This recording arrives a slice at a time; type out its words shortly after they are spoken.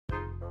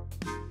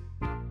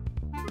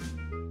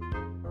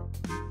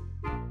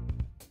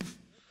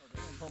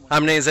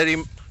I'm name's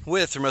Eddie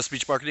with Hermosa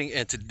Beach Marketing,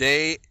 and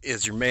today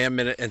is your Man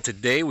Minute. And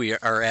today we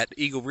are at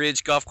Eagle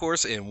Ridge Golf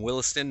Course in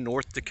Williston,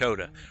 North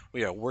Dakota.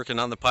 We are working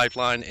on the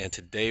pipeline, and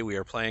today we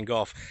are playing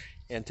golf.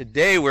 And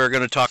today we're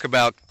going to talk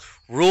about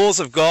rules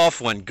of golf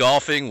when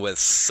golfing with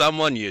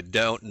someone you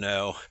don't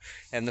know.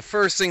 And the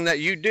first thing that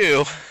you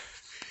do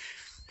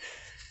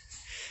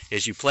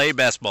is you play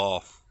best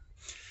ball.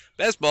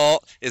 Best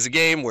ball is a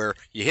game where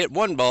you hit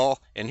one ball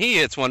and he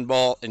hits one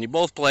ball and you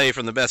both play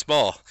from the best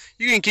ball.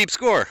 You can keep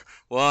score.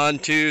 1,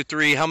 2,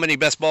 3, how many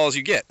best balls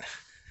you get.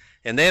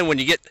 And then when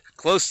you get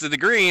close to the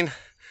green,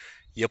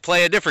 you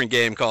play a different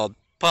game called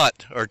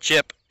putt or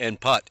chip and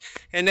putt.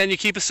 And then you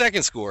keep a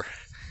second score.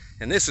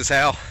 And this is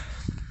how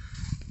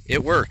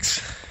it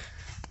works.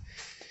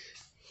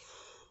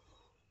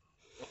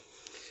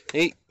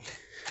 Hey,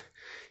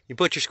 you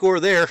put your score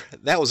there.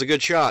 That was a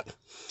good shot.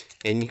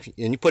 And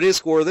you put his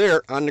score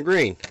there on the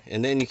green,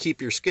 and then you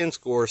keep your skin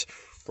scores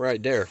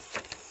right there.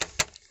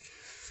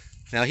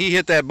 Now he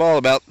hit that ball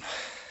about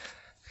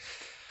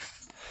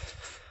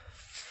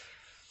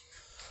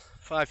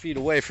 5 feet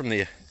away from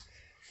the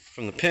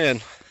pin,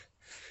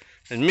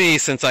 and me,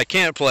 since I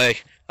can't play,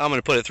 I'm going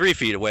to put it 3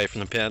 feet away from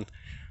the pin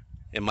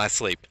in my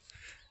sleep.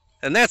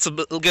 And that's a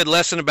good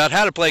lesson about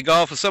how to play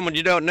golf with someone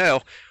you don't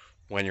know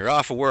when you're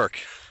off of work.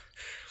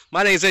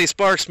 My name is Eddie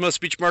Sparks,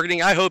 Hermosa Beach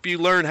Marketing. I hope you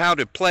learn how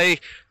to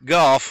play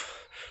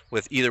golf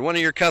with either one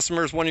of your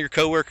customers, one of your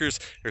coworkers,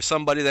 or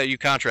somebody that you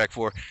contract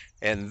for.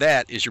 And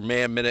that is your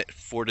Man Minute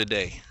for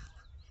today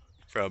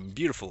from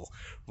beautiful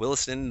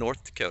Williston,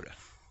 North Dakota.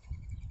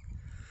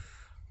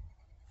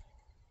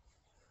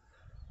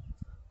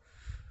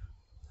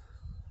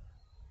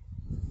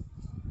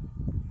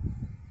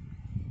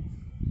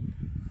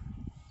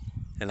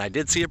 And I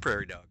did see a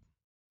prairie dog.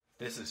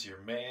 This is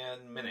your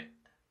Man Minute.